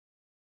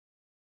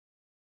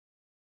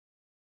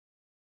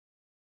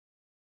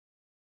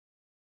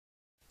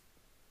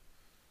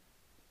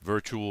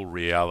Virtual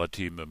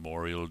Reality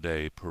Memorial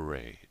Day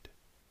Parade.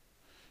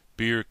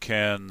 Beer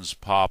cans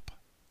pop,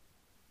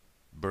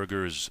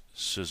 burgers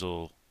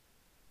sizzle,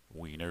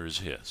 wieners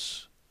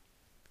hiss.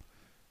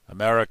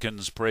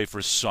 Americans pray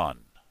for sun.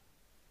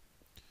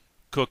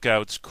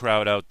 Cookouts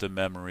crowd out the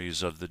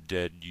memories of the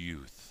dead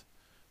youth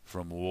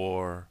from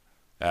war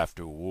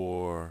after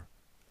war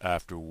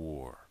after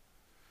war.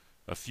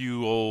 A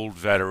few old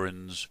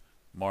veterans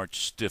march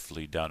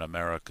stiffly down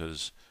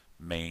America's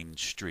main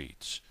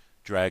streets,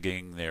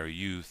 dragging their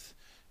youth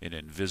in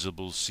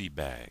invisible sea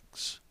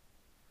bags.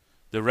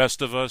 The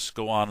rest of us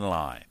go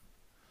online,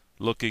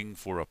 looking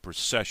for a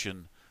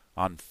procession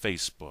on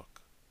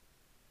Facebook.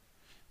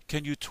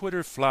 Can you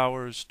Twitter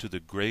flowers to the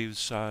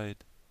graveside?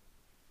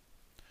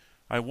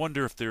 I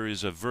wonder if there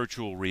is a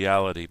virtual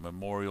reality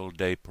Memorial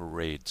Day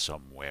parade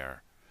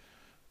somewhere,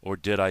 or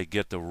did I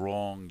get the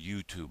wrong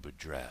YouTube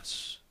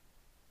address?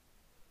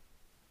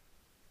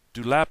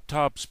 Do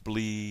laptops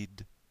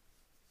bleed?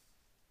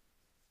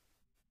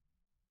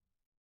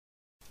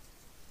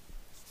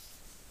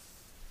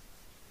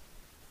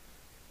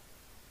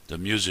 The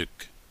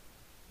music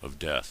of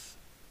death.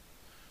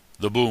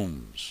 The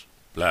booms,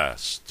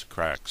 blasts,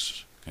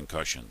 cracks,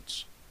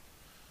 concussions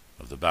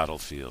of the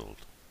battlefield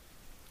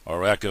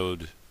are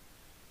echoed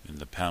in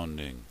the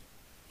pounding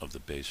of the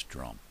bass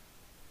drum.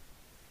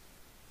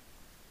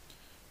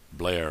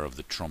 Blare of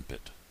the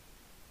trumpet.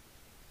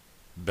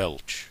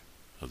 Belch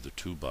of the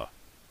tuba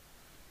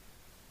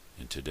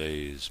in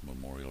today's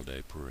Memorial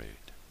Day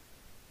parade.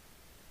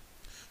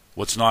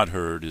 What's not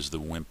heard is the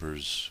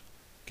whimpers,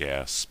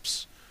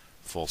 gasps,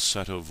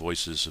 falsetto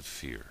voices of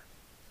fear,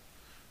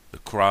 the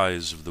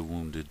cries of the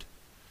wounded,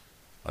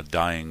 a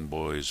dying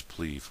boy's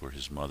plea for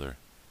his mother.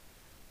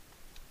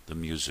 The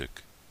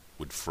music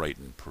would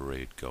frighten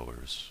parade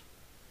goers.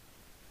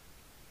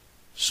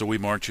 So we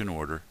march in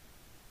order,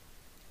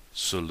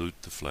 salute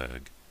the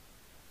flag,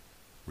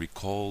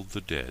 recall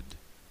the dead,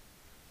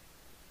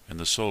 and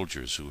the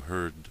soldiers who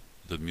heard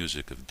the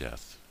music of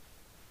death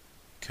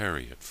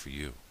carry it for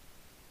you,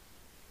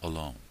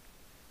 alone,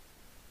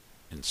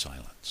 in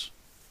silence.